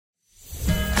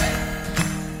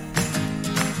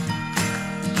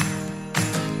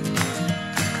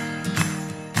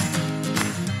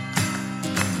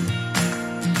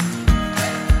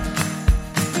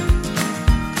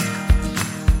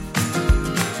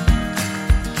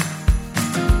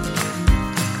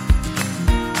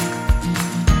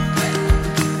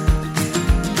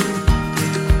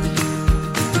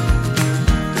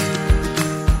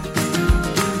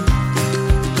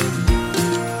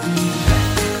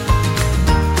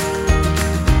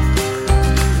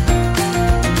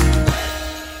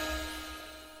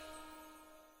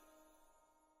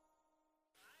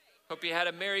hope you had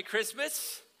a Merry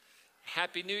Christmas.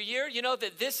 Happy New Year. You know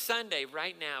that this Sunday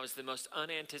right now is the most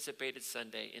unanticipated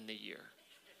Sunday in the year.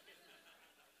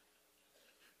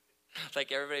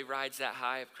 Like everybody rides that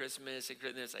high of Christmas and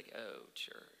it's like, oh,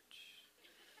 church.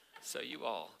 So you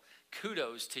all,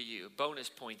 kudos to you. Bonus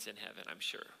points in heaven, I'm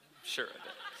sure. I'm sure of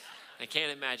it. I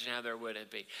can't imagine how there wouldn't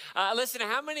be. Listen,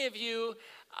 how many of you,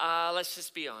 let's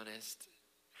just be honest.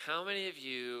 How many of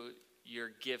you,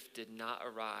 your gift did not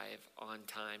arrive on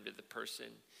time to the person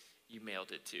you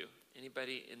mailed it to?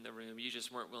 Anybody in the room, you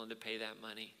just weren't willing to pay that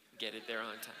money, get it there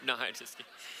on time? No, I'm just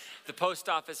kidding. The post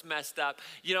office messed up.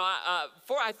 You know,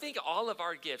 I think all of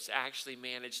our gifts actually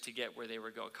managed to get where they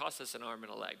were going. It cost us an arm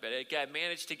and a leg, but it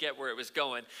managed to get where it was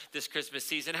going this Christmas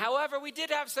season. However, we did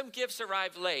have some gifts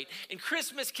arrive late, and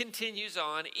Christmas continues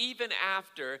on even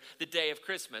after the day of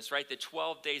Christmas, right? The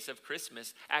 12 days of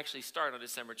Christmas actually start on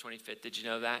December 25th. Did you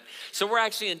know that? So we're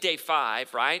actually in day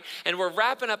 5, right? And we're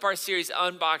wrapping up our series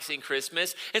Unboxing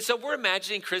Christmas. And so we're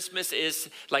imagining Christmas is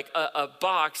like a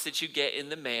box that you get in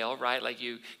the mail, right? Like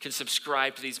you can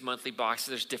subscribe to these monthly boxes.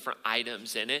 There's different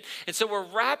items in it. And so we're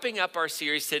wrapping up our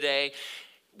series today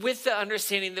with the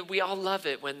understanding that we all love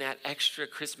it when that extra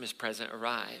Christmas present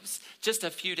arrives just a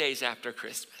few days after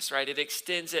Christmas, right? It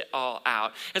extends it all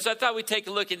out. And so I thought we'd take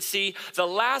a look and see the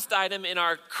last item in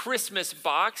our Christmas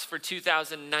box for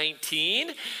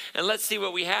 2019. And let's see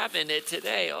what we have in it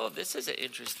today. Oh, this is an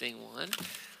interesting one.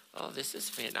 Oh, this is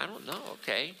fan. I don't know.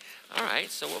 Okay. All right.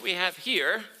 So what we have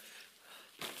here,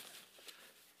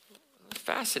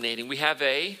 fascinating. We have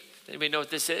anybody know what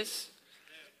this is?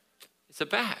 It's a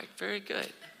bag. Very good.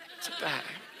 It's a bag.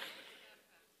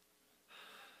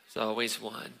 It's always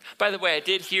one. By the way, I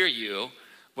did hear you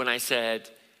when I said,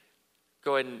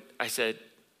 go ahead and I said,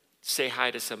 say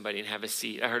hi to somebody and have a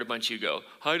seat. I heard a bunch of you go,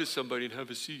 hi to somebody and have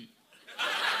a seat.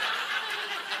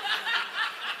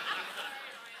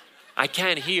 I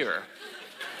can't hear.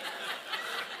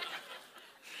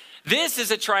 This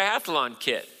is a triathlon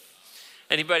kit.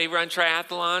 Anybody run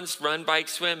triathlons, run, bike,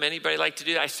 swim? Anybody like to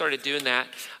do that? I started doing that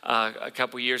a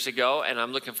couple years ago, and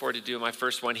I'm looking forward to doing my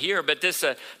first one here. But this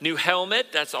new helmet,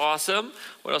 that's awesome.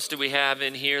 What else do we have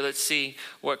in here? Let's see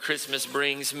what Christmas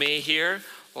brings me here.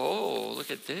 Oh,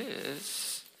 look at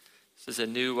this. This is a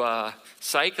new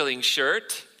cycling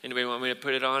shirt. Anybody want me to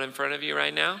put it on in front of you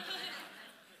right now?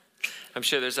 I'm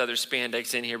sure there's other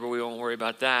spandex in here, but we won't worry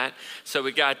about that. So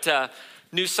we got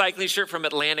new cycling shirt from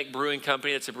Atlantic Brewing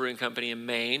Company. That's a brewing company in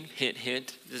Maine. Hint,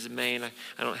 hint. This is Maine.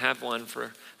 I don't have one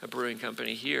for a brewing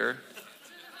company here.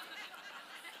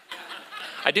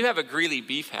 I do have a Greeley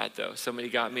beef hat, though. Somebody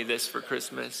got me this for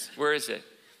Christmas. Where is it?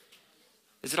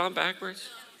 Is it on backwards?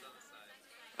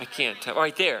 I can't tell.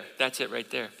 Right there. That's it right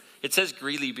there. It says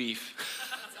Greeley beef.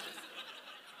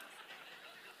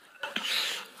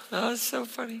 Oh, that's so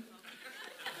funny.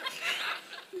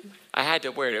 I had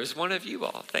to wear it. It was one of you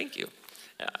all. Thank you.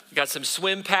 Got some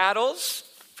swim paddles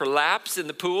for laps in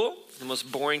the pool. The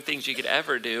most boring things you could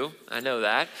ever do. I know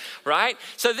that, right?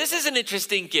 So this is an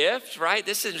interesting gift, right?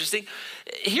 This is interesting.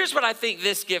 Here's what I think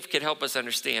this gift could help us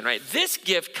understand, right? This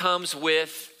gift comes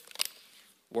with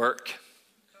work,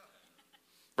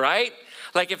 right?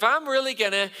 Like if I'm really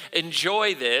going to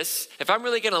enjoy this, if I'm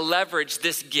really going to leverage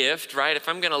this gift, right? If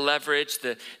I'm going to leverage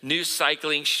the new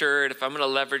cycling shirt, if I'm going to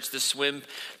leverage the swim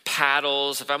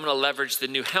paddles, if I'm going to leverage the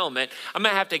new helmet, I'm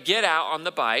going to have to get out on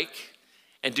the bike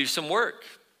and do some work.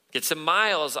 Get some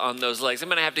miles on those legs. I'm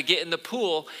going to have to get in the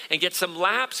pool and get some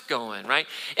laps going, right?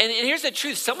 And here's the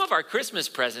truth. Some of our Christmas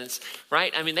presents,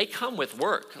 right? I mean, they come with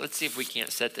work. Let's see if we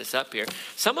can't set this up here.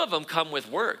 Some of them come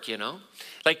with work, you know?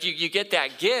 Like you get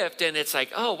that gift and it's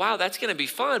like, oh, wow, that's going to be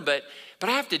fun, but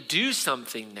I have to do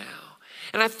something now.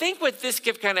 And I think what this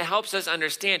gift kind of helps us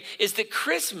understand is that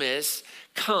Christmas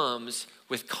comes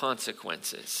with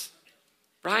consequences,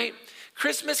 right?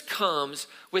 Christmas comes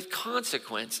with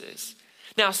consequences.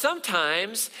 Now,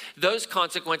 sometimes those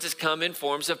consequences come in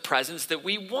forms of presents that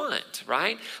we want,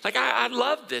 right? Like I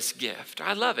love this gift.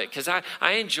 I love it because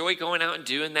I enjoy going out and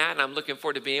doing that. And I'm looking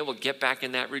forward to being able to get back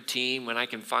in that routine when I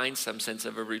can find some sense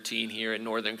of a routine here in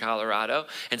northern Colorado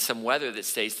and some weather that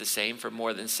stays the same for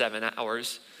more than 7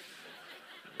 hours.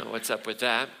 I don't know what's up with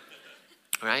that.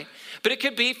 Right? But it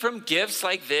could be from gifts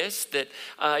like this that,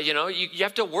 you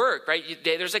have to work, right?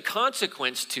 There's a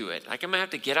consequence to it. Like I'm going to have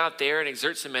to get out there and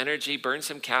exert some energy, burn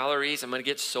some calories. I'm going to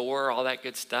get sore, all that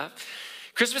good stuff.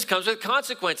 Christmas comes with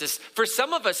consequences. For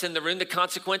some of us in the room, the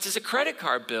consequence is a credit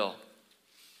card bill.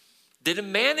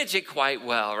 Didn't manage it quite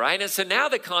well, right? And so now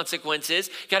the consequence is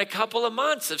got a couple of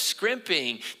months of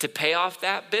scrimping to pay off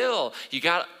that bill. You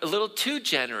got a little too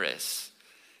generous.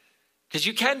 Because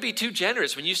you can be too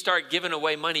generous when you start giving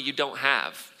away money you don't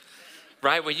have.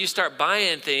 right? When you start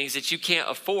buying things that you can't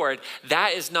afford,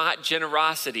 that is not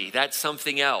generosity. That's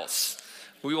something else.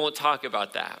 We won't talk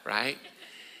about that, right?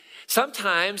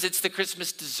 Sometimes it's the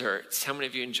Christmas desserts. How many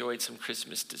of you enjoyed some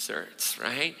Christmas desserts,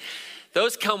 right?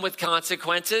 Those come with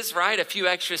consequences, right? A few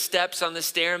extra steps on the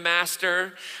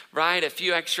Stairmaster, right? A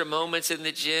few extra moments in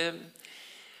the gym.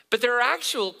 But there are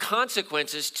actual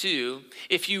consequences too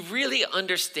if you really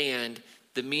understand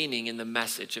the meaning and the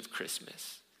message of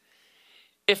Christmas.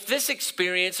 If this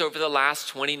experience over the last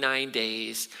 29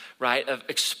 days, right, of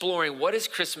exploring what is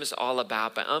Christmas all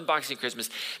about, by unboxing Christmas,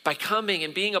 by coming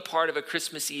and being a part of a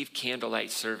Christmas Eve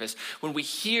candlelight service, when we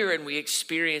hear and we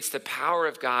experience the power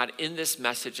of God in this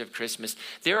message of Christmas,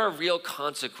 there are real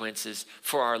consequences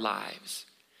for our lives.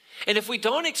 And if we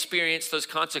don't experience those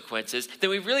consequences, then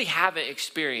we really haven't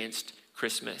experienced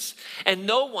Christmas. And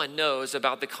no one knows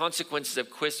about the consequences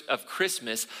of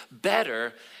Christmas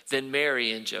better than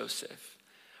Mary and Joseph.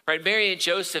 Right? Mary and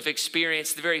Joseph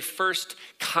experienced the very first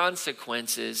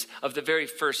consequences of the very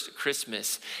first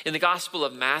Christmas. In the Gospel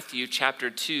of Matthew, chapter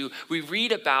 2, we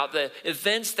read about the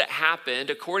events that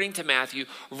happened, according to Matthew,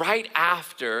 right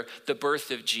after the birth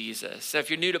of Jesus. Now,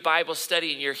 if you're new to Bible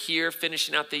study and you're here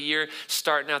finishing out the year,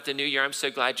 starting out the new year, I'm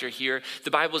so glad you're here.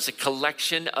 The Bible is a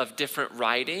collection of different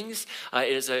writings.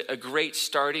 It is a great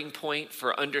starting point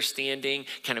for understanding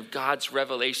kind of God's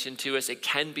revelation to us. It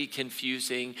can be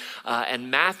confusing. And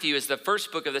Matthew is the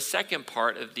first book of the second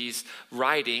part of these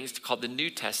writings called the New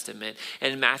Testament.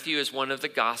 And Matthew is one of the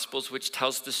Gospels which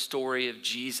tells the story of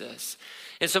Jesus.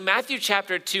 And so Matthew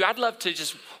chapter 2, I'd love to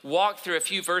just walk through a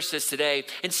few verses today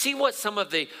and see what some of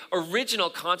the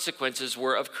original consequences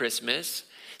were of Christmas.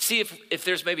 See if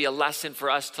there's maybe a lesson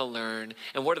for us to learn,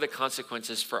 and what are the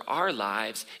consequences for our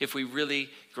lives if we really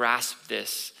grasp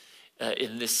this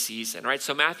in this season, right?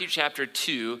 So Matthew chapter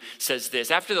 2 says this: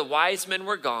 after the wise men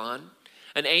were gone,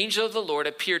 an angel of the Lord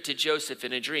appeared to Joseph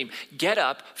in a dream. Get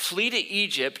up, flee to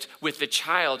Egypt with the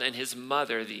child and his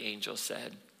mother, the angel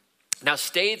said. Now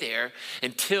stay there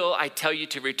until I tell you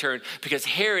to return, because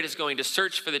Herod is going to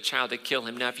search for the child to kill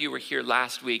him. Now, if you were here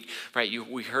last week, right,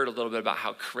 we heard a little bit about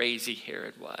how crazy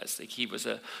Herod was. Like, he was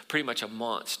pretty much a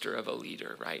monster of a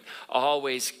leader, right?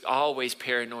 Always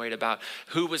paranoid about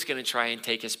who was going to try and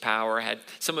take his power, had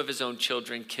some of his own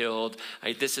children killed.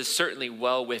 Right? This is certainly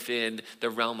well within the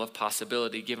realm of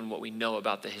possibility, given what we know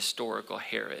about the historical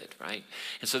Herod, right?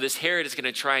 And so this Herod is going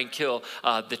to try and kill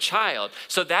the child.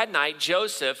 So that night,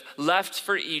 Joseph left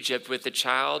for Egypt with the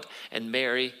child and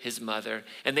Mary, his mother,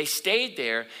 and they stayed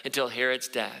there until Herod's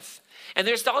death. And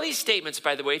there's all these statements,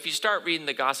 by the way, if you start reading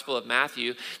the Gospel of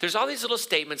Matthew, there's all these little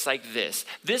statements like this.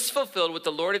 This fulfilled what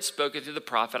the Lord had spoken through the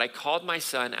prophet. I called my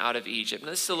son out of Egypt. Now,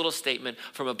 this is a little statement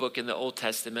from a book in the Old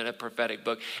Testament, a prophetic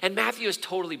book. And Matthew is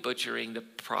totally butchering the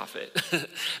prophet.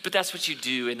 But that's what you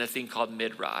do in a thing called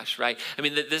Midrash, right? I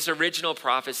mean, this original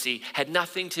prophecy had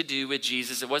nothing to do with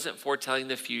Jesus. It wasn't foretelling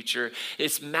the future.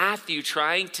 It's Matthew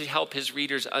trying to help his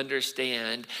readers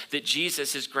understand that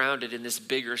Jesus is grounded in this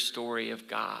bigger story of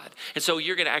God. And so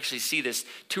you're going to actually see this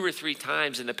 2 or 3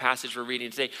 times in the passage we're reading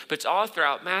today, but it's all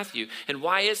throughout Matthew. And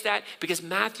why is that? Because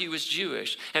Matthew is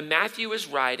Jewish, and Matthew is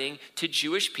writing to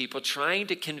Jewish people, trying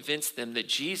to convince them that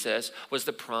Jesus was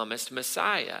the promised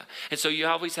Messiah. And so you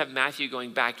always have Matthew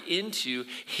going back into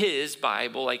his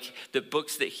Bible, like the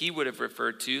books that he would have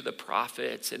referred to, the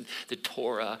prophets and the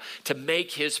Torah, to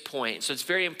make his point. So it's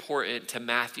very important to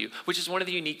Matthew, which is one of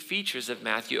the unique features of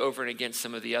Matthew over and against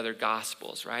some of the other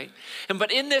Gospels, right?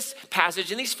 But in this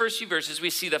passage, in these first few verses, we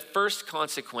see the first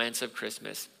consequence of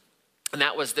Christmas. And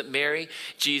that was that Mary,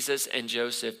 Jesus, and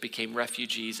Joseph became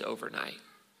refugees overnight.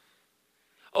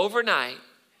 Overnight,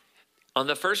 on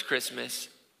the first Christmas,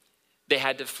 they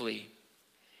had to flee.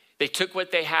 They took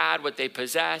what they had, what they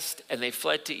possessed, and they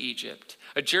fled to Egypt.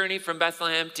 A journey from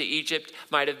Bethlehem to Egypt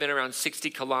might have been around 60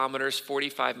 kilometers,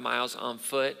 45 miles on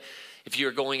foot. If you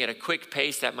were going at a quick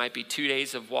pace, that might be 2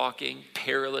 days of walking,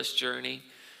 perilous journey.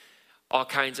 All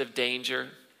kinds of danger.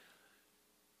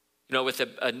 You know, with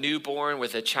a newborn,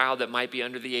 with a child that might be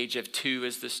under the age of 2,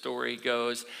 as the story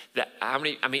goes,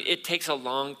 it takes a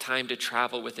long time to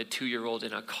travel with a 2-year-old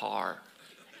in a car.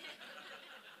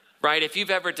 Right? If you've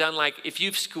ever done if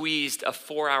you've squeezed a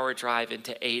 4-hour drive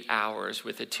into 8 hours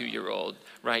with a 2-year-old,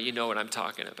 right? You know what I'm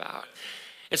talking about.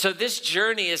 And so this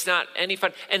journey is not any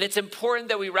fun. And it's important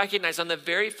that we recognize on the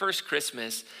very first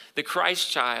Christmas, the Christ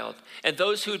child and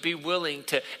those who would be willing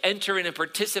to enter in and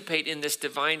participate in this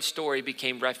divine story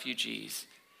became refugees.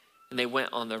 And they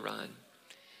went on the run.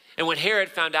 And when Herod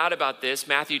found out about this,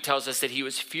 Matthew tells us that he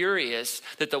was furious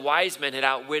that the wise men had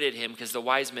outwitted him, because the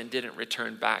wise men didn't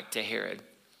return back to Herod.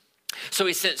 So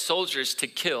he sent soldiers to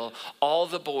kill all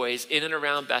the boys in and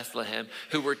around Bethlehem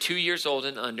who were 2 years old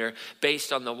and under,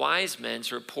 based on the wise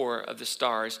men's report of the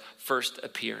star's first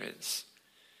appearance.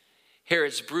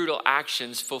 Herod's brutal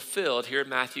actions fulfilled, here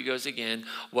Matthew goes again,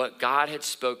 what God had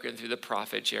spoken through the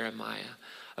prophet Jeremiah.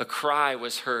 A cry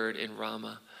was heard in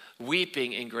Ramah,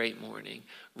 weeping in great mourning.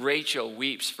 Rachel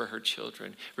weeps for her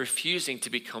children, refusing to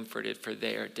be comforted, for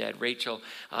they are dead. Rachel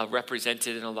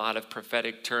represented in a lot of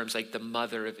prophetic terms like the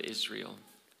mother of Israel.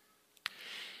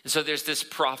 And so there's this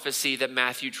prophecy that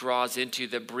Matthew draws into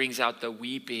that brings out the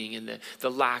weeping and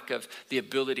the lack of the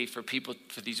ability for people,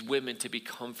 for these women to be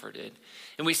comforted.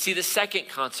 And we see the second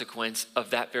consequence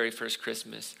of that very first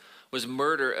Christmas was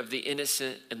murder of the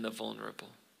innocent and the vulnerable.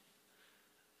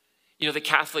 You know, the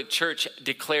Catholic Church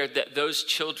declared that those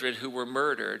children who were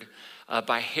murdered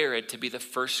by Herod to be the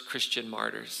first Christian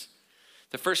martyrs.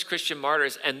 The first Christian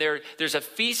martyrs, and there's a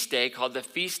feast day called the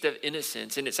Feast of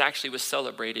Innocents, and it actually was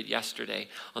celebrated yesterday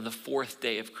on the fourth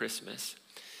day of Christmas.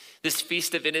 This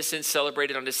Feast of Innocents,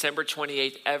 celebrated on December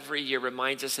 28th every year,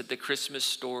 reminds us that the Christmas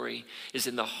story is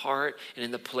in the heart and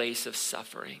in the place of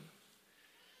suffering.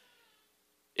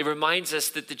 It reminds us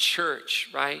that the church,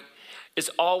 right, is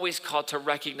always called to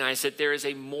recognize that there is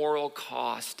a moral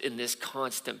cost in this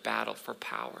constant battle for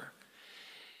power.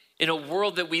 In a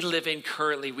world that we live in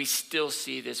currently, we still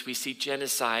see this. We see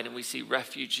genocide and we see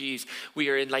refugees. We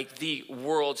are in like the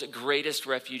world's greatest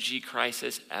refugee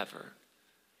crisis ever.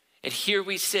 And here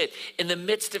we sit in the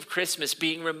midst of Christmas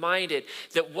being reminded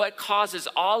that what causes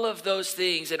all of those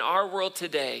things in our world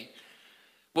today,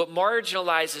 what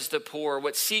marginalizes the poor,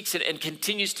 what seeks it and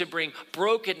continues to bring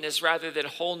brokenness rather than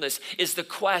wholeness, is the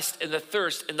quest and the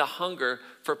thirst and the hunger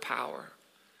for power.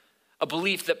 A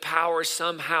belief that power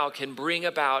somehow can bring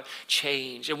about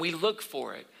change, and we look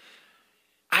for it.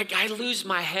 I lose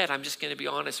my head, I'm just going to be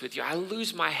honest with you. I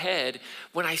lose my head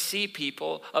when I see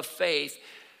people of faith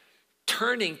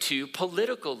turning to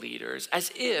political leaders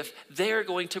as if they're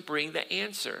going to bring the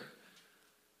answer.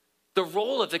 The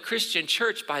role of the Christian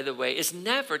church, by the way, is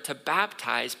never to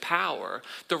baptize power.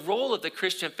 The role of the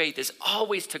Christian faith is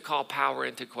always to call power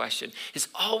into question, is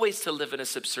always to live in a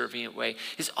subservient way,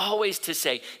 is always to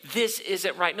say, this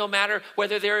isn't right, no matter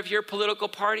whether they're of your political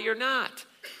party or not.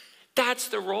 That's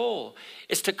the role,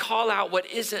 is to call out what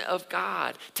isn't of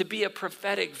God, to be a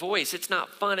prophetic voice. It's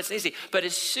not fun, it's easy. But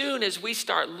as soon as we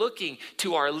start looking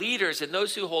to our leaders and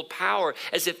those who hold power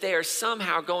as if they are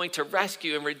somehow going to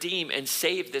rescue and redeem and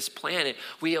save this planet,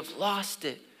 we have lost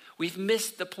it. We've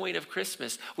missed the point of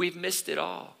Christmas. We've missed it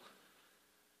all.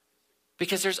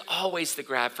 Because there's always the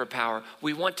grab for power.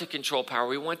 We want to control power.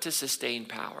 We want to sustain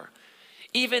power.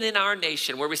 Even in our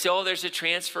nation, where we say, oh, there's a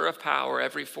transfer of power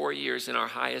every 4 years in our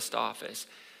highest office.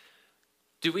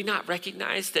 Do we not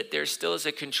recognize that there still is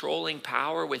a controlling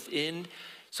power within?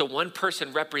 So one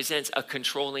person represents a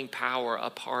controlling power, a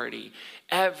party.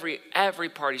 Every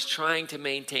party's trying to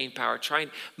maintain power, trying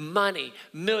money,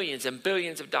 millions and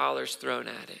billions of dollars thrown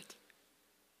at it.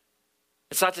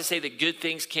 It's not to say that good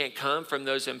things can't come from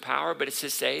those in power, but it's to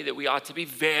say that we ought to be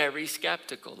very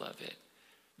skeptical of it.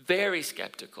 Very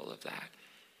skeptical of that.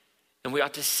 And we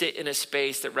ought to sit in a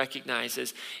space that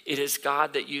recognizes it is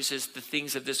God that uses the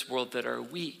things of this world that are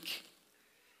weak.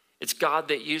 It's God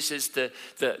that uses the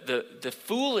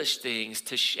foolish things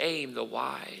to shame the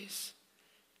wise.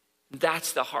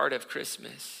 That's the heart of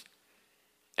Christmas.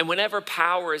 And whenever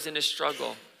power is in a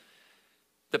struggle,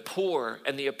 the poor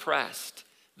and the oppressed,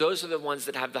 those are the ones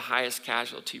that have the highest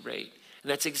casualty rate. And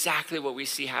that's exactly what we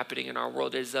see happening in our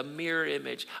world. It is a mirror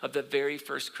image of the very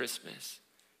first Christmas.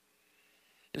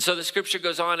 And so the scripture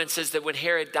goes on and says that when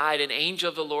Herod died, an angel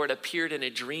of the Lord appeared in a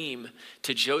dream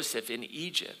to Joseph in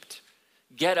Egypt.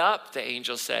 Get up, the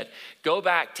angel said. Go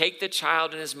back, take the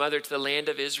child and his mother to the land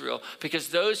of Israel, because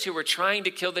those who were trying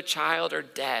to kill the child are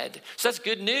dead. So that's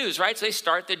good news, right? So they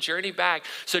start the journey back.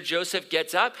 So Joseph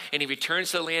gets up and he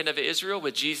returns to the land of Israel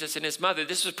with Jesus and his mother.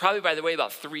 This was probably, by the way,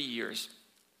 about 3 years.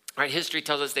 Right, history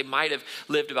tells us they might have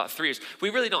lived about 3 years.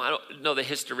 I don't know the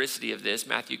historicity of this.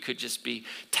 Matthew could just be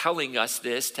telling us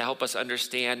this to help us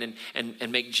understand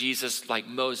and make Jesus like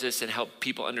Moses and help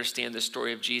people understand the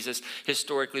story of Jesus.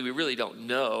 Historically, we really don't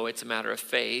know. It's a matter of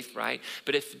faith, right?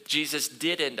 But if Jesus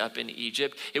did end up in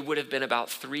Egypt, it would have been about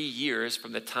 3 years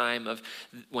from the time of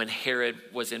when Herod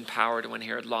was in power to when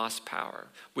Herod lost power,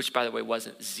 which, by the way,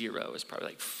 wasn't 0. It was probably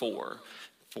like 4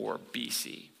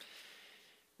 BC.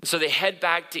 So they head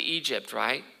back to Egypt,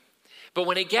 right? But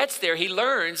when he gets there, he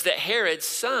learns that Herod's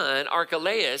son,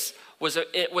 Archelaus, was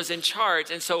in charge.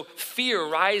 And so fear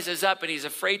rises up and he's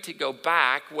afraid to go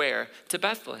back where? To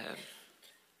Bethlehem.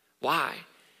 Why?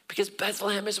 Because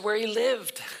Bethlehem is where he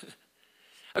lived.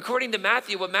 According to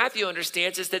Matthew, what Matthew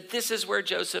understands is that this is where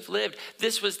Joseph lived.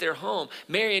 This was their home.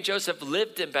 Mary and Joseph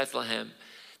lived in Bethlehem.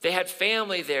 They had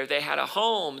family there. They had a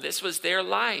home. This was their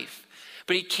life.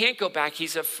 But he can't go back.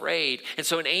 He's afraid. And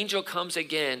so an angel comes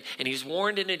again, and he's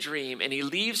warned in a dream, and he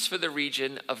leaves for the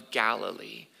region of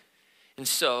Galilee. And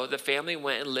so the family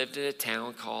went and lived in a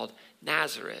town called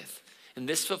Nazareth. And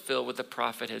this fulfilled what the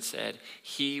prophet had said.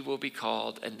 He will be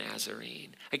called a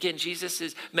Nazarene. Again,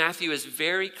 Matthew is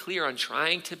very clear on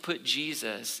trying to put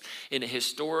Jesus in a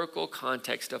historical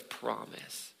context of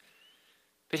promise.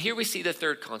 But here we see the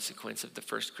third consequence of the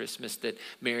first Christmas that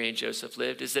Mary and Joseph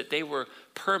lived, is that they were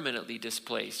permanently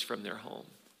displaced from their home.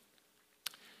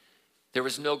 There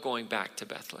was no going back to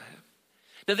Bethlehem.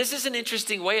 Now, this is an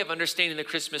interesting way of understanding the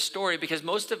Christmas story, because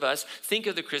most of us think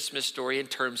of the Christmas story in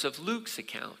terms of Luke's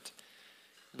account.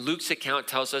 Luke's account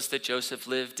tells us that Joseph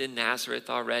lived in Nazareth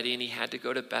already, and he had to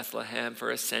go to Bethlehem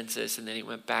for a census, and then he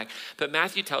went back. But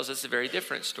Matthew tells us a very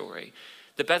different story.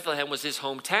 That Bethlehem was his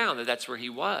hometown, that's where he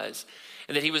was.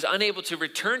 And that he was unable to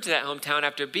return to that hometown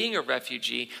after being a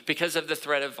refugee because of the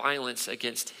threat of violence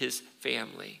against his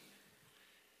family.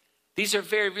 These are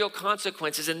very real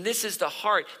consequences, and this is the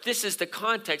heart, this is the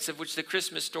context of which the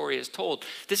Christmas story is told.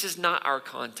 This is not our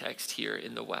context here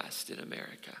in the West, in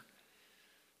America.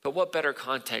 But what better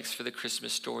context for the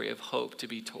Christmas story of hope to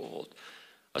be told?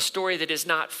 A story that is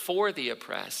not for the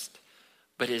oppressed,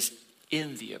 but is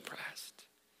in the oppressed.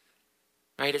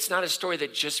 Right? It's not a story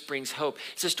that just brings hope.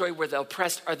 It's a story where the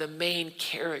oppressed are the main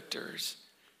characters.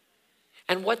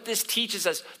 And what this teaches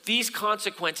us, these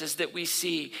consequences that we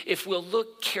see, if we'll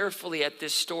look carefully at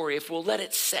this story, if we'll let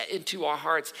it set into our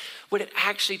hearts, what it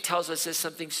actually tells us is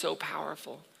something so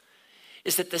powerful,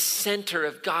 is that the center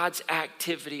of God's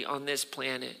activity on this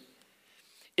planet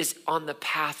is on the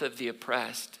path of the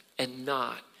oppressed and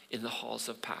not in the halls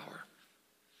of power.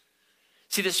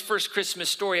 See, this first Christmas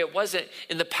story, it wasn't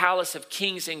in the palace of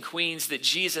kings and queens that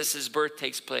Jesus' birth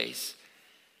takes place.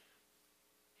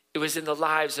 It was in the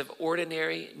lives of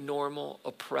ordinary, normal,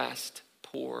 oppressed,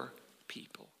 poor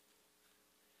people.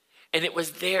 And it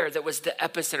was there that was the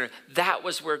epicenter. That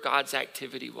was where God's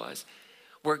activity was,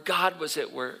 where God was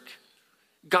at work.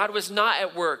 God was not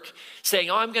at work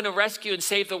saying, I'm going to rescue and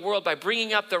save the world by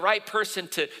bringing up the right person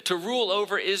to rule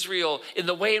over Israel in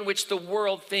the way in which the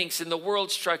world thinks, in the world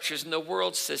structures, in the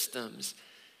world systems.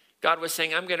 God was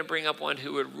saying, I'm going to bring up one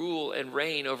who would rule and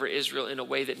reign over Israel in a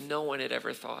way that no one had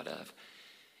ever thought of,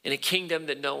 in a kingdom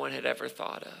that no one had ever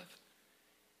thought of,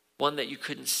 one that you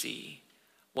couldn't see,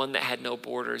 one that had no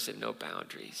borders and no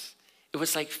boundaries. It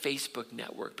was like Facebook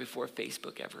network before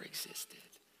Facebook ever existed.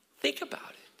 Think about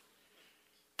it.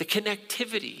 The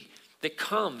connectivity that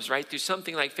comes, right, through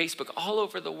something like Facebook all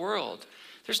over the world.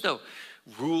 There's no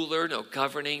ruler, no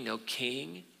governing, no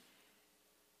king.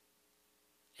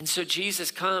 And so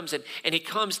Jesus comes, and he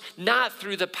comes not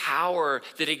through the power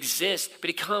that exists,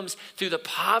 but he comes through the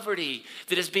poverty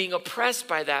that is being oppressed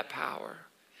by that power.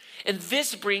 And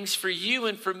this brings for you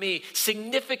and for me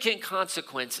significant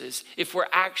consequences if we're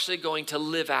actually going to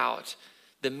live out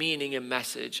the meaning and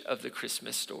message of the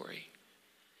Christmas story.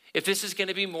 If this is going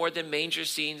to be more than manger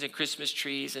scenes and Christmas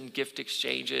trees and gift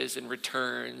exchanges and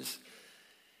returns,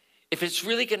 if it's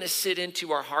really going to sit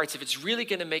into our hearts, if it's really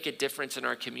going to make a difference in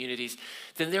our communities,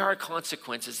 then there are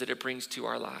consequences that it brings to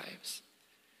our lives.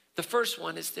 The first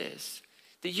one is this,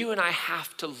 that you and I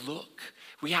have to look.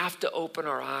 We have to open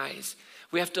our eyes.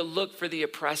 We have to look for the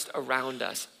oppressed around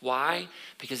us. Why?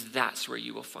 Because that's where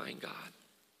you will find God.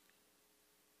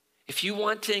 If you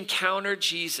want to encounter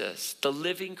Jesus, the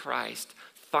living Christ,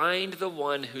 find the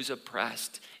one who's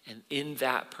oppressed, and in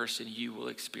that person you will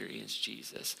experience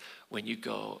Jesus when you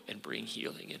go and bring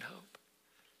healing and hope.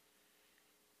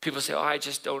 People say, I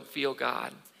just don't feel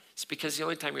God. It's because the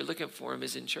only time you're looking for him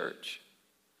is in church.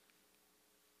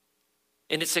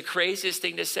 And it's the craziest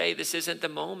thing to say, this isn't the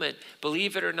moment,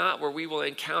 believe it or not, where we will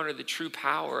encounter the true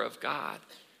power of God.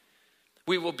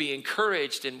 We will be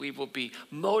encouraged and we will be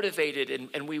motivated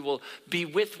and we will be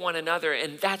with one another.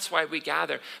 And that's why we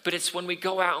gather. But it's when we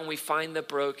go out and we find the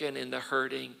broken and the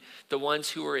hurting, the ones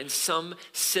who are in some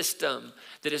system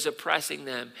that is oppressing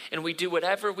them. And we do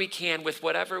whatever we can with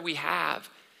whatever we have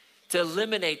to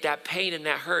eliminate that pain and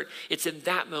that hurt. It's in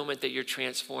that moment that you're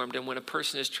transformed. And when a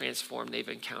person is transformed, they've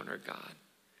encountered God.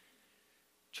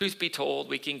 Truth be told,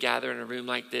 we can gather in a room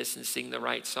like this and sing the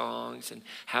right songs and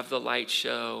have the light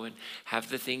show and have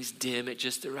the things dim at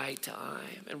just the right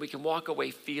time. And we can walk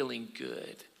away feeling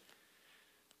good.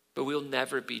 But we'll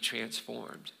never be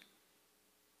transformed.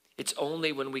 It's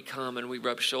only when we come and we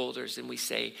rub shoulders and we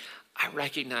say, I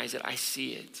recognize it, I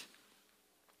see it.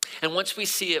 And once we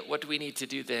see it, what do we need to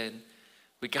do then?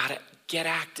 We got to get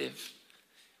active.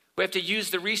 We have to use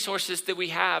the resources that we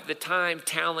have, the time,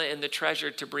 talent, and the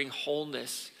treasure to bring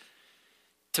wholeness,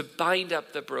 to bind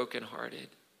up the brokenhearted.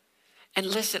 And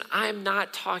listen, I'm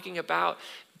not talking about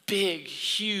big,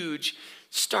 huge,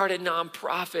 start a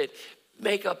nonprofit,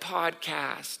 make a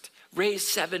podcast, raise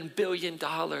 $7 billion,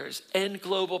 end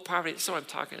global poverty. That's what I'm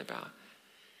talking about.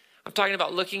 I'm talking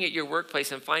about looking at your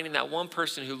workplace and finding that one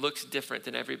person who looks different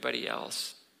than everybody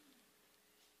else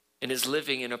and is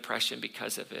living in oppression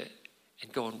because of it,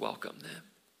 and go and welcome them.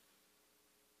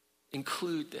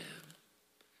 Include them.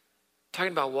 I'm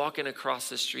talking about walking across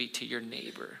the street to your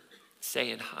neighbor,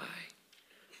 saying hi.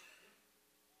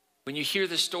 When you hear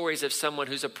the stories of someone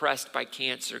who's oppressed by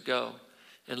cancer, go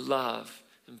and love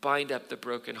and bind up the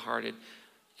brokenhearted.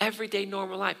 Everyday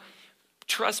normal life.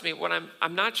 Trust me, what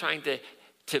I'm not trying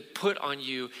to put on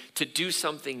you to do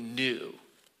something new.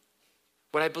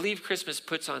 What I believe Christmas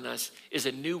puts on us is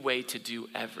a new way to do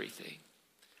everything,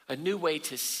 a new way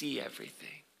to see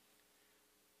everything.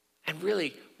 And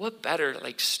really, what better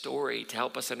story to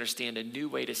help us understand a new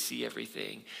way to see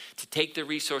everything, to take the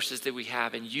resources that we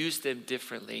have and use them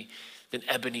differently than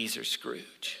Ebenezer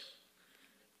Scrooge,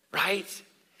 right?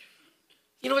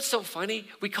 You know what's so funny?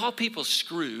 We call people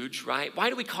Scrooge, right? Why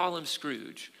do we call them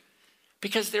Scrooge?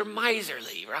 Because they're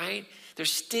miserly, right? They're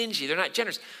stingy, they're not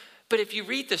generous. But if you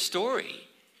read the story,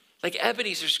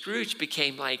 Ebenezer Scrooge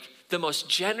became the most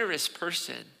generous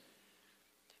person.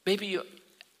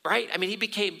 Right? I mean, he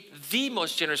became the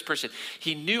most generous person.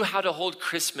 He knew how to hold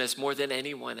Christmas more than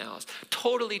anyone else.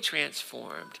 Totally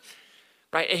transformed.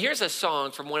 Right? And here's a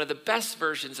song from one of the best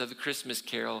versions of the Christmas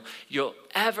Carol you'll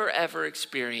ever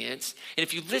experience. And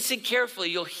if you listen carefully,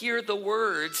 you'll hear the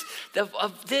words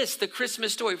of this, the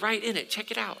Christmas story, right in it.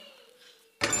 Check it out.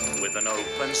 With an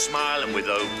open smile and with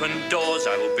open doors,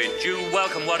 I will bid you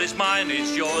welcome. What is mine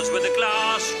is yours. With a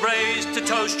glass raised to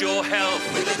toast your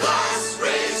health. With a glass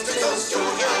raised to toast your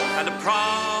health. And a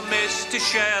promise to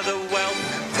share the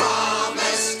wealth.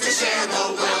 Promise to share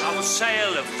the wealth. I will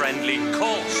sail a friendly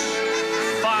course,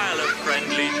 file a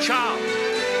friendly charm,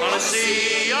 on a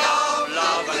sea of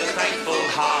love and a thankful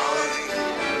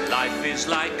heart. Life is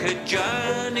like a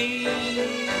journey.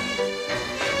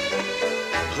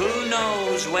 Who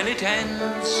knows when it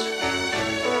ends?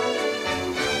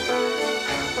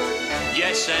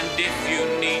 Yes, and if you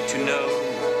need to know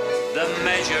the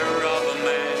measure of a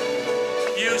man,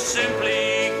 you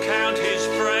simply count his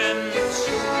friends.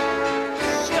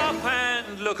 Stop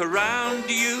and look around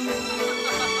you.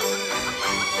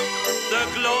 The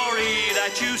glory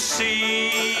that you see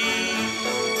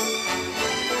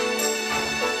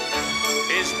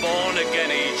is born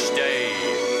again each day.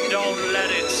 Don't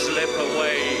let it slip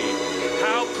away.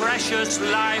 How precious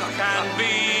life can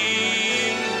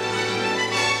be.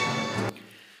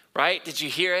 Right? Did you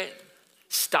hear it?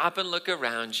 Stop and look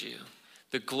around you.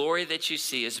 The glory that you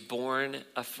see is born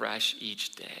afresh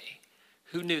each day.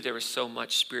 Who knew there was so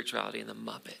much spirituality in the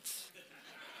Muppets?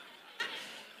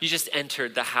 You just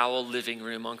entered the Howell living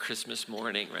room on Christmas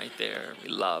morning right there. We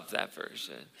love that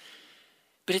version.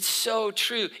 But it's so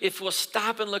true. If we'll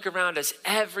stop and look around us,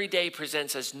 every day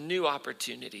presents us new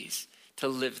opportunities to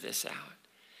live this out.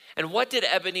 And what did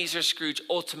Ebenezer Scrooge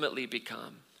ultimately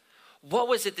become? What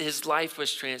was it that his life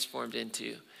was transformed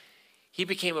into? He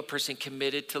became a person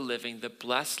committed to living the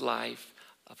blessed life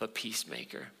of a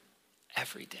peacemaker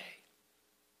every day.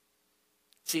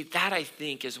 See, that I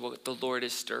think is what the Lord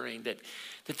is stirring, that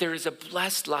there is a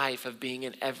blessed life of being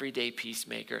an everyday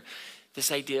peacemaker.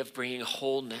 This idea of bringing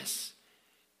wholeness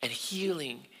and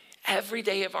healing every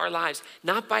day of our lives,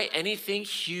 not by anything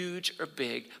huge or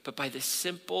big, but by the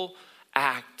simple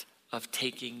act of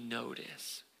taking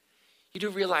notice. You do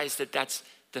realize that that's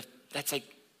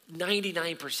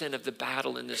 99% of the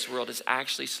battle in this world is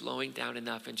actually slowing down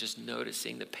enough and just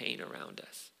noticing the pain around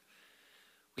us.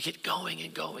 We get going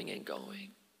and going and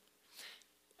going.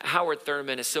 Howard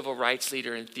Thurman, a civil rights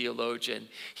leader and theologian,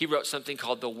 he wrote something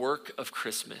called The Work of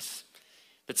Christmas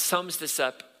that sums this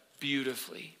up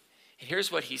beautifully. And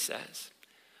here's what he says.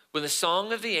 When the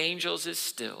song of the angels is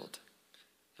stilled,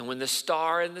 and when the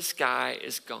star in the sky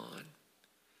is gone,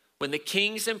 when the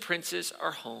kings and princes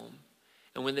are home,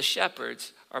 and when the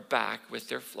shepherds are back with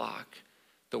their flock,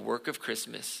 the work of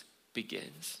Christmas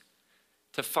begins.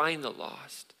 To find the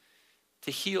lost,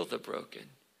 to heal the broken,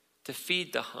 to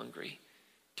feed the hungry,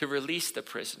 to release the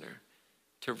prisoner,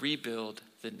 to rebuild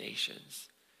the nations,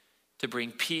 to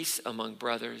bring peace among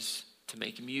brothers, to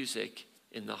make music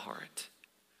in the heart.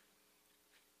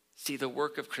 See, the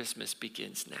work of Christmas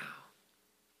begins now.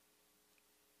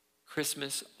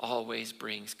 Christmas always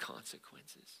brings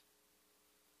consequences.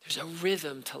 There's a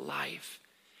rhythm to life.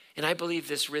 And I believe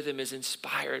this rhythm is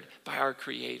inspired by our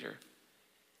Creator.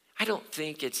 I don't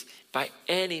think it's by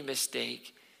any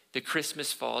mistake that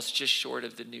Christmas falls just short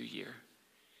of the new year.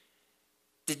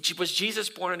 Was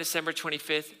Jesus born on December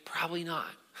 25th? Probably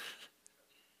not.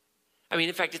 I mean,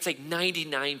 in fact, it's like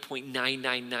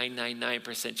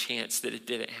 99.99999% chance that it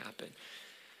didn't happen.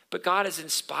 But God has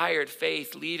inspired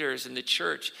faith leaders in the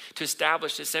church to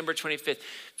establish December 25th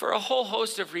for a whole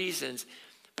host of reasons.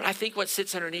 But I think what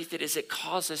sits underneath it is it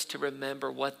calls us to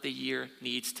remember what the year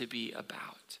needs to be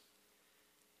about.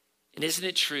 And isn't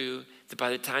it true that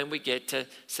by the time we get to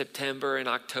September and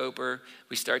October,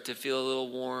 we start to feel a little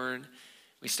worn,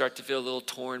 we start to feel a little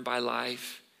torn by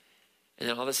life, and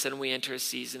then all of a sudden we enter a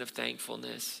season of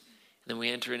thankfulness, and then we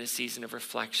enter in a season of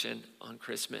reflection on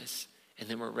Christmas, and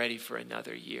then we're ready for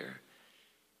another year.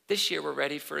 This year we're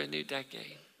ready for a new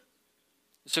decade.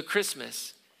 So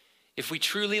Christmas, if we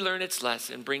truly learn its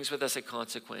lesson, brings with us a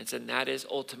consequence, and that is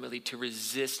ultimately to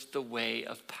resist the way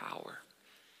of power.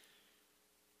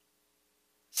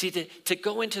 See, to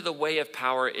go into the way of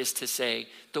power is to say,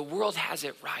 the world has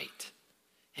it right,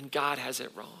 and God has it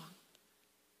wrong.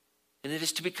 And it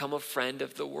is to become a friend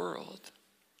of the world.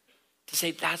 To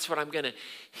say, that's what I'm going to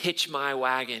hitch my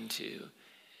wagon to.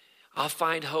 I'll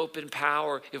find hope and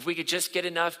power if we could just get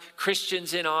enough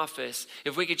Christians in office,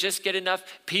 if we could just get enough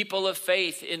people of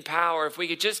faith in power, if we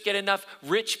could just get enough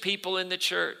rich people in the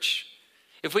church,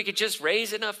 if we could just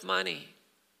raise enough money.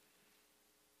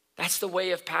 That's the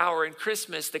way of power. In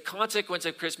Christmas, the consequence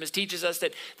of Christmas teaches us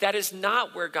that that is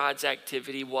not where God's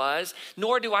activity was,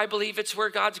 nor do I believe it's where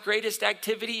God's greatest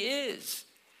activity is.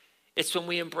 It's when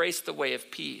we embrace the way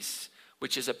of peace,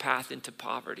 which is a path into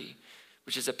poverty,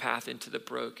 which is a path into the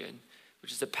broken,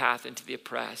 which is a path into the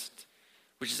oppressed,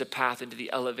 which is a path into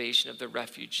the elevation of the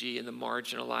refugee and the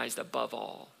marginalized above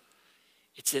all.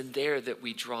 It's in there that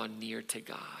we draw near to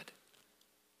God.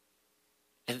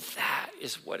 And that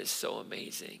is what is so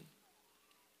amazing.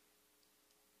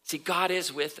 See, God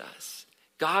is with us.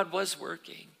 God was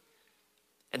working.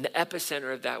 And the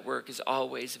epicenter of that work is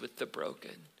always with the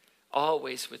broken,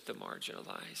 always with the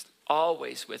marginalized,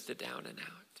 always with the down and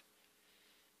out.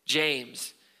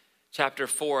 James chapter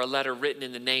 4, a letter written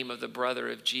in the name of the brother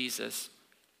of Jesus,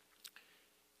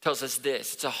 tells us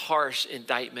this. It's a harsh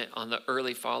indictment on the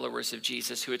early followers of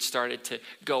Jesus who had started to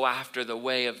go after the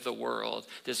way of the world,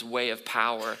 this way of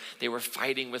power. They were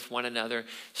fighting with one another,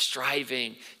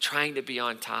 striving, trying to be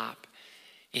on top.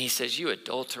 And he says, you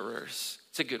adulterers.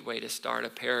 It's a good way to start a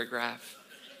paragraph.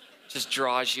 Just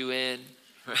draws you in,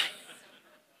 right?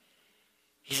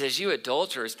 He says, you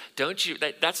adulterers, don't you,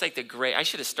 that's like the great, I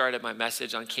should have started my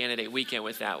message on candidate weekend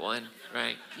with that one,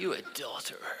 right? You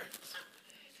adulterers.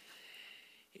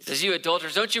 He says, you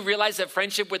adulterers, don't you realize that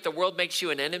friendship with the world makes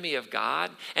you an enemy of God?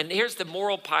 And here's the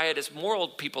moral pietist, moral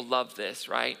people love this,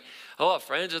 right? Oh,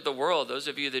 friends of the world, those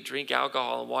of you that drink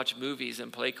alcohol and watch movies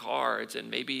and play cards and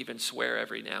maybe even swear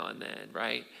every now and then,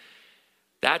 right?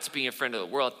 That's being a friend of the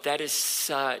world. That is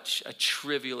such a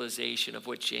trivialization of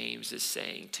what James is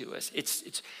saying to us.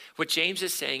 It's what James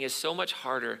is saying is so much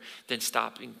harder than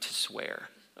stopping to swear,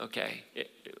 okay?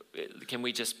 Can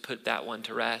we just put that one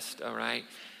to rest, all right?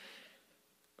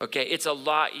 Okay, it's a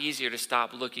lot easier to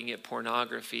stop looking at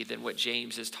pornography than what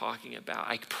James is talking about.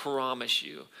 I promise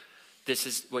you. This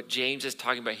is what James is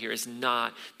talking about here is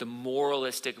not the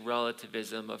moralistic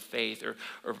relativism of faith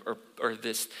or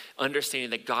this understanding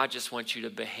that God just wants you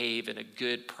to behave in a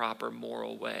good, proper,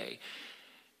 moral way.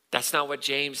 That's not what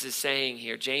James is saying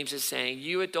here. James is saying,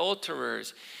 you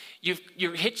adulterers,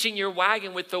 you're hitching your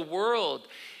wagon with the world.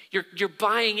 You're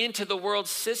buying into the world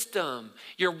system.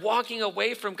 You're walking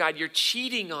away from God. You're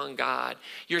cheating on God.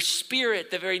 Your spirit,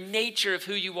 the very nature of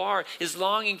who you are, is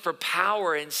longing for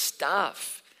power and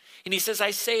stuff. And he says, I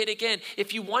say it again,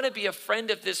 if you want to be a friend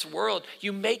of this world,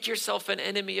 you make yourself an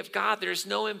enemy of God. There's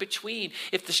no in between.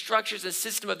 If the structures and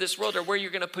system of this world are where you're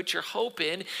going to put your hope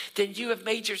in, then you have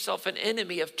made yourself an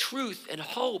enemy of truth and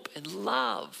hope and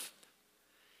love.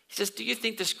 He says, do you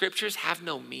think the scriptures have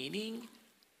no meaning?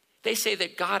 They say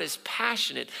that God is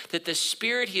passionate, that the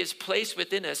spirit he has placed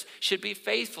within us should be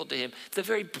faithful to him. The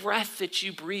very breath that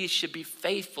you breathe should be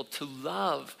faithful to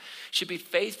love, should be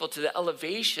faithful to the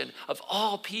elevation of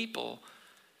all people,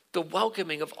 the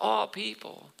welcoming of all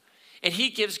people. And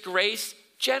he gives grace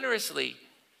generously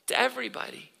to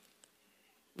everybody.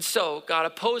 And so God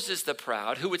opposes the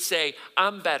proud who would say,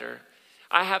 I'm better.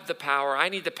 I have the power. I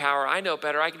need the power. I know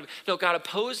better. No, God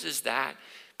opposes that,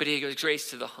 but he gives grace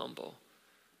to the humble.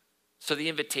 So the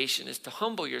invitation is to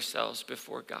humble yourselves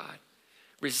before God.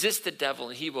 Resist the devil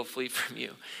and he will flee from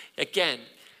you. Again,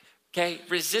 okay,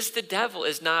 resist the devil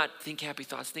is not think happy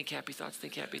thoughts, think happy thoughts,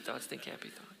 think happy thoughts, think happy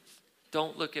thoughts.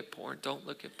 Don't look at porn, don't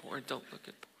look at porn, don't look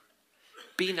at porn.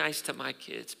 Be nice to my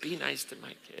kids. Be nice to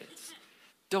my kids.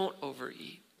 Don't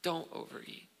overeat. Don't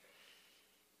overeat.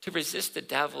 To resist the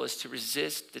devil is to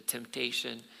resist the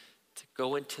temptation to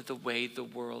go into the way the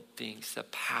world thinks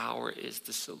that power is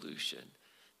the solution,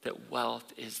 that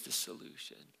wealth is the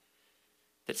solution,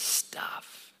 that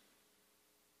stuff.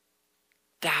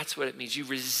 That's what it means. You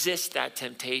resist that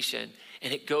temptation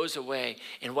and it goes away.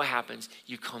 And what happens?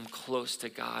 You come close to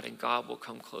God and God will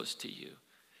come close to you.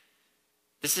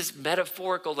 This is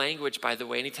metaphorical language, by the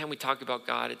way. Anytime we talk about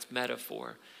God, it's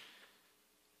metaphor.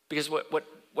 Because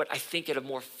what I think at a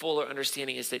more fuller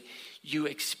understanding is that you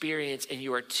experience and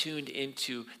you are tuned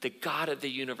into the God of the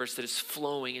universe that is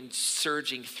flowing and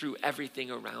surging through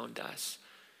everything around us.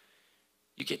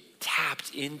 You get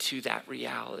tapped into that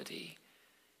reality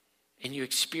and you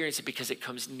experience it because it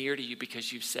comes near to you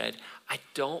because you've said, I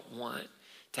don't want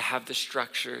to have the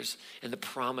structures and the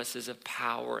promises of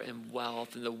power and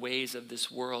wealth and the ways of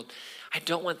this world. I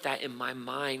don't want that in my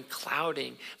mind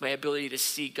clouding my ability to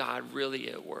see God really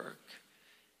at work.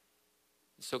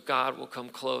 So God will come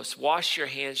close. Wash your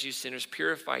hands, you sinners.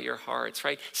 Purify your hearts,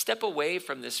 right? Step away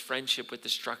from this friendship with the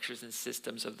structures and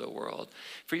systems of the world.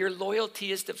 For your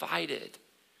loyalty is divided.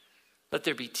 Let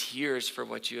there be tears for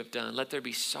what you have done. Let there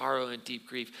be sorrow and deep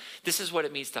grief. This is what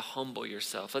it means to humble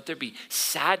yourself. Let there be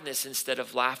sadness instead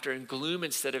of laughter and gloom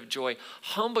instead of joy.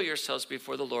 Humble yourselves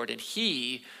before the Lord, and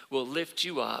he will lift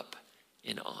you up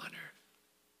in honor.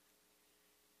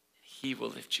 He will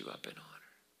lift you up in honor.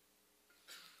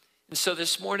 And so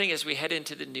this morning, as we head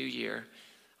into the new year,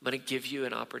 I'm going to give you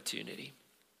an opportunity.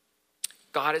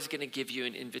 God is going to give you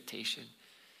an invitation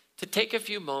to take a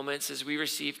few moments as we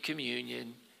receive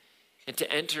communion and to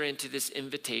enter into this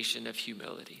invitation of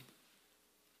humility.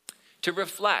 To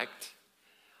reflect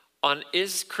on,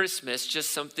 is Christmas just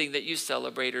something that you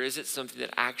celebrate, or is it something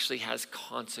that actually has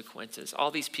consequences? All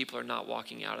these people are not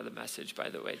walking out of the message, by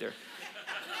the way.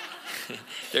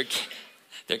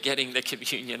 They're getting the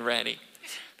communion ready.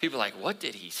 People are like, what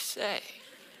did he say?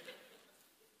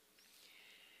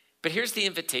 But here's the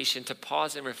invitation to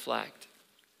pause and reflect,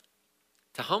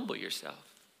 to humble yourself.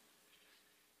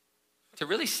 To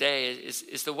really say,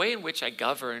 is the way in which I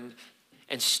govern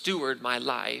and steward my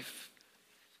life,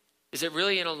 is it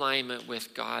really in alignment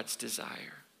with God's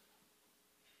desire?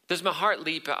 Does my heart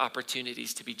leap at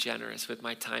opportunities to be generous with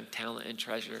my time, talent, and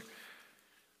treasure?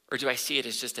 Or do I see it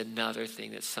as just another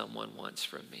thing that someone wants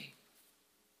from me?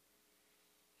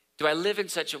 Do I live in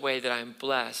such a way that I'm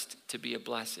blessed to be a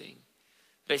blessing?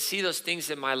 Do I see those things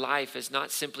in my life as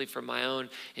not simply for my own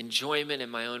enjoyment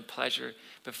and my own pleasure,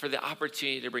 but for the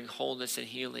opportunity to bring wholeness and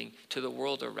healing to the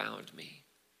world around me?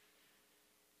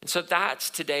 And so that's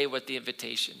today what the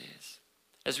invitation is.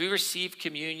 As we receive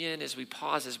communion, as we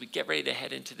pause, as we get ready to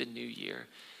head into the new year,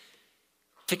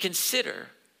 to consider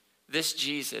this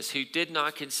Jesus who did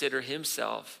not consider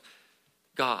himself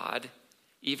God,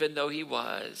 even though he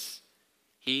was.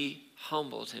 He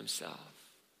humbled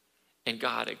himself, and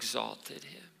God exalted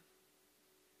him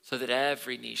so that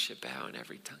every knee should bow and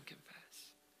every tongue confess.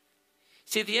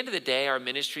 See, at the end of the day, our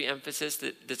ministry emphasis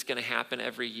that's going to happen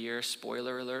every year,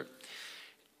 spoiler alert,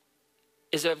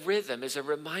 is a rhythm, is a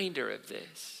reminder of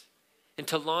this. And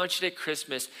to launch it at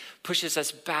Christmas pushes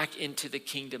us back into the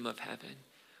kingdom of heaven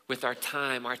with our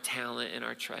time, our talent, and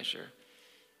our treasure.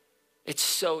 It's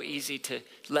so easy to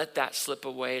let that slip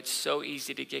away. It's so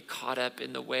easy to get caught up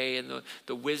in the way and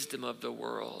the wisdom of the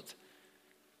world.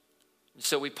 And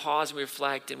so we pause and we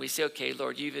reflect and we say, okay,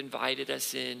 Lord, you've invited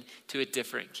us in to a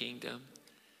different kingdom.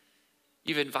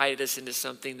 You've invited us into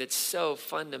something that's so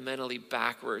fundamentally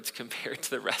backwards compared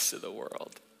to the rest of the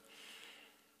world.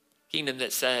 Kingdom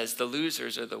that says the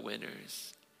losers are the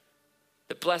winners.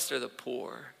 The blessed are the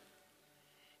poor.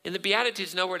 In the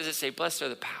Beatitudes, nowhere does it say blessed are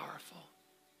the powerful.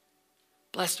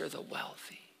 Blessed are the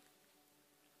wealthy.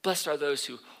 Blessed are those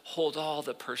who hold all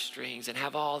the purse strings and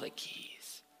have all the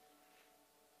keys.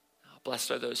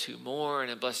 Blessed are those who mourn,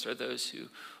 and blessed are those who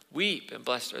weep, and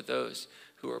blessed are those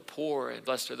who are poor, and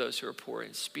blessed are those who are poor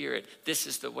in spirit. This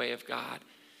is the way of God.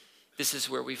 This is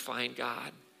where we find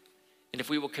God. And if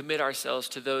we will commit ourselves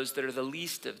to those that are the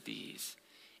least of these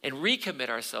and recommit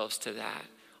ourselves to that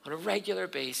on a regular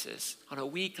basis, on a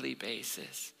weekly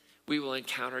basis, we will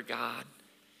encounter God.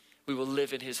 We will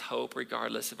live in his hope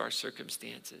regardless of our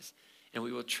circumstances, and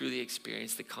we will truly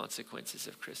experience the consequences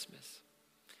of Christmas.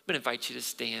 I'm going to invite you to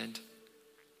stand.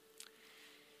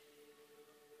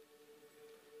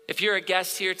 If you're a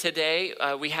guest here today,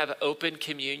 we have open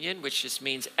communion, which just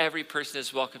means every person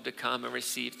is welcome to come and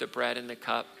receive the bread and the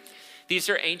cup. These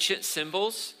are ancient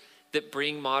symbols that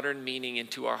bring modern meaning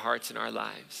into our hearts and our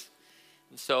lives.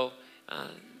 And so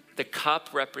the cup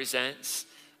represents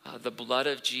the blood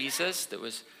of Jesus that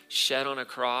was shed on a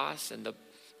cross, and the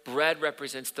bread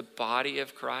represents the body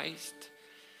of Christ.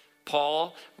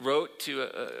 Paul wrote to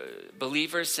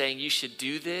believers saying you should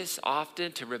do this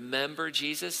often to remember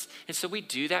Jesus. And so we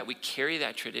do that. We carry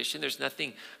that tradition. There's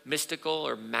nothing mystical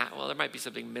or, well, there might be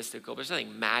something mystical, but there's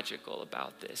nothing magical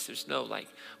about this. There's no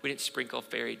we didn't sprinkle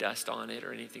fairy dust on it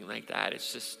or anything like that.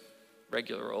 It's just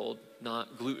regular old,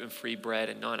 not gluten-free bread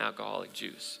and non-alcoholic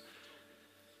juice.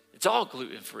 It's all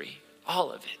gluten-free,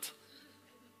 all of it.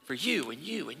 For you and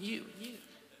you and you and you.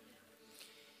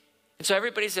 And so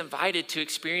everybody's invited to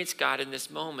experience God in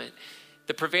this moment.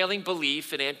 The prevailing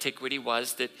belief in antiquity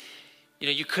was that,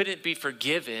 you couldn't be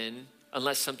forgiven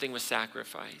unless something was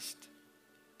sacrificed.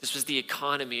 This was the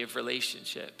economy of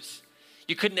relationships.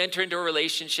 You couldn't enter into a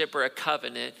relationship or a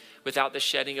covenant without the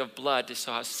shedding of blood to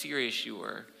show how serious you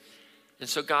were. And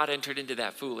so God entered into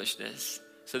that foolishness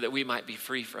so that we might be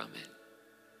free from it,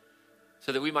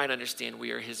 so that we might understand we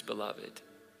are his beloved.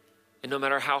 And no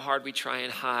matter how hard we try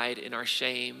and hide in our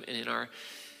shame and in our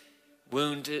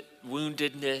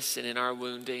woundedness and in our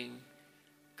wounding,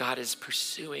 God is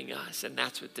pursuing us, and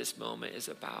that's what this moment is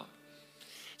about.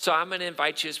 So I'm going to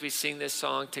invite you as we sing this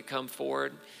song to come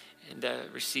forward and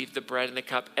receive the bread and the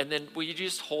cup. And then will you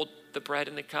just hold the bread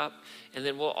and the cup, and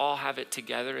then we'll all have it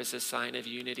together as a sign of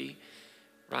unity,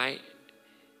 right?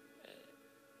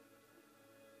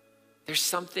 There's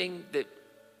something that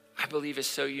I believe is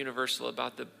so universal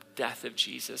about the death of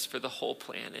Jesus for the whole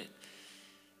planet.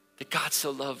 That God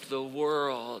so loved the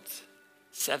world,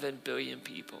 7 billion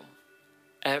people.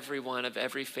 Everyone of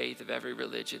every faith, of every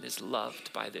religion is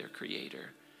loved by their Creator.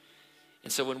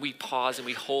 And so when we pause and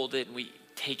we hold it and we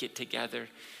take it together,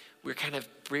 we're kind of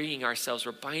bringing ourselves,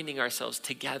 we're binding ourselves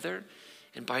together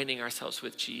and binding ourselves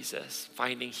with Jesus,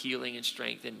 finding healing and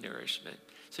strength and nourishment.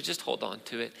 So just hold on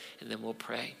to it and then we'll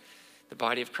pray. The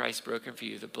body of Christ broken for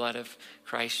you, the blood of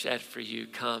Christ shed for you,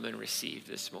 come and receive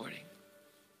this morning.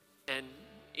 And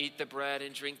eat the bread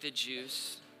and drink the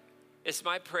juice. It's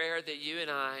my prayer that you and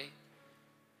I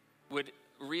would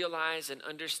realize and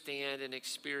understand and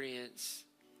experience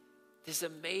this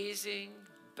amazing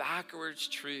backwards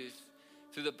truth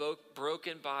through the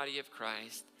broken body of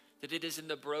Christ, that it is in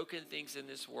the broken things in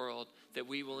this world that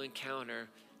we will encounter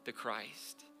the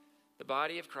Christ. The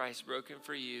body of Christ broken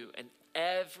for you and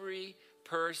every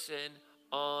person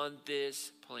on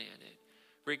this planet,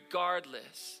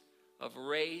 regardless of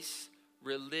race,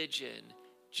 religion,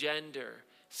 gender,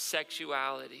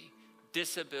 sexuality,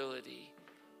 disability.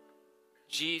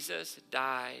 Jesus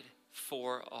died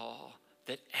for all,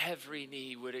 that every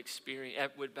knee would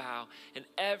bow and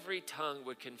every tongue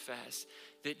would confess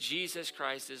that Jesus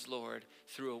Christ is Lord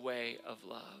through a way of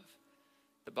love.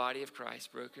 The body of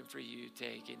Christ broken for you,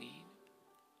 take and eat.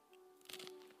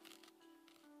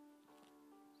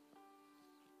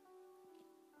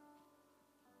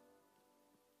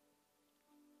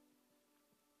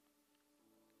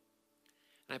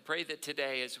 And I pray that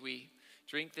today as we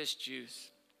drink this juice,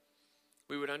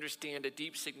 we would understand a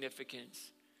deep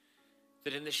significance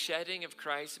that in the shedding of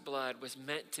Christ's blood was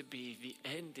meant to be the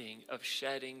ending of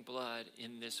shedding blood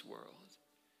in this world.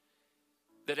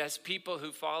 That as people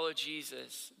who follow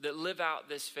Jesus, that live out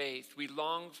this faith, we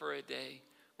long for a day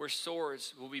where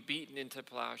swords will be beaten into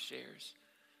plowshares,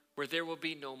 where there will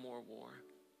be no more war.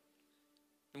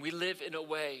 And we live in a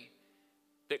way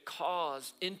that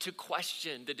calls into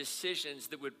question the decisions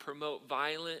that would promote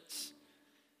violence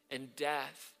and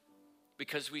death,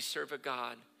 because we serve a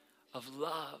God of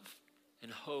love and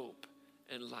hope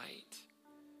and light.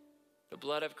 The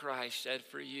blood of Christ shed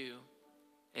for you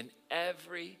and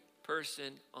every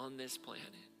person on this planet,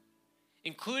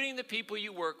 including the people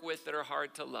you work with that are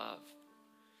hard to love,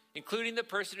 including the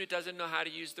person who doesn't know how to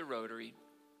use the rotary,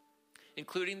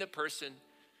 including the person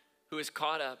who is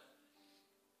caught up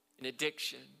in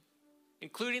addiction,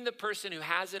 including the person who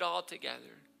has it all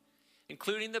together,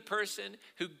 including the person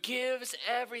who gives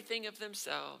everything of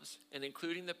themselves, and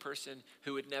including the person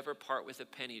who would never part with a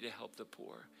penny to help the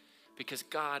poor. Because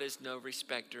God is no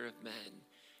respecter of men.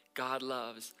 God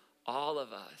loves all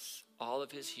of us, all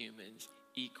of his humans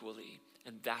equally,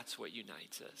 and that's what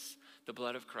unites us. The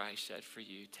blood of Christ shed for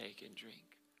you, take and drink.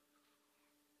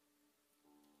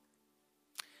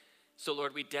 So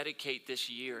Lord, we dedicate this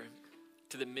year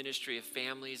to the ministry of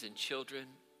families and children.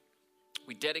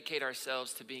 We dedicate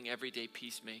ourselves to being everyday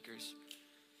peacemakers,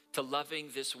 to loving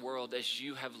this world as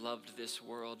you have loved this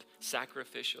world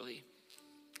sacrificially,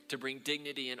 to bring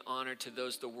dignity and honor to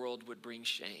those the world would bring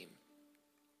shame,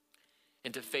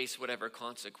 and to face whatever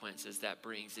consequences that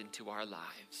brings into our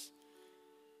lives.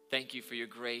 Thank you for your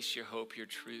grace, your hope, your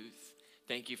truth.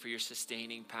 Thank you for your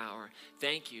sustaining power.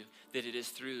 Thank you that it is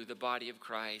through the body of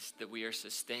Christ that we are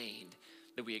sustained,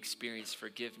 that we experience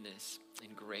forgiveness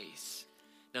and grace.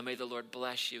 Now may the Lord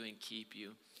bless you and keep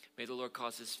you. May the Lord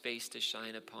cause his face to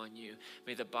shine upon you.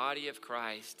 May the body of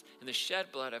Christ and the shed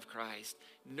blood of Christ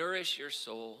nourish your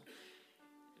soul,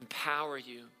 empower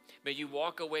you. May you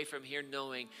walk away from here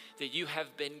knowing that you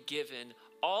have been given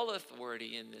all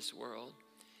authority in this world,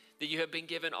 that you have been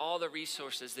given all the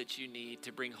resources that you need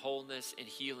to bring wholeness and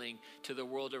healing to the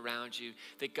world around you,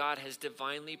 that God has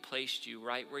divinely placed you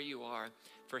right where you are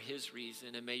for his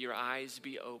reason. And may your eyes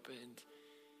be opened,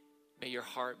 may your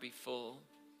heart be full,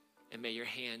 and may your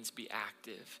hands be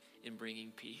active in bringing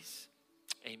peace.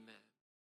 Amen.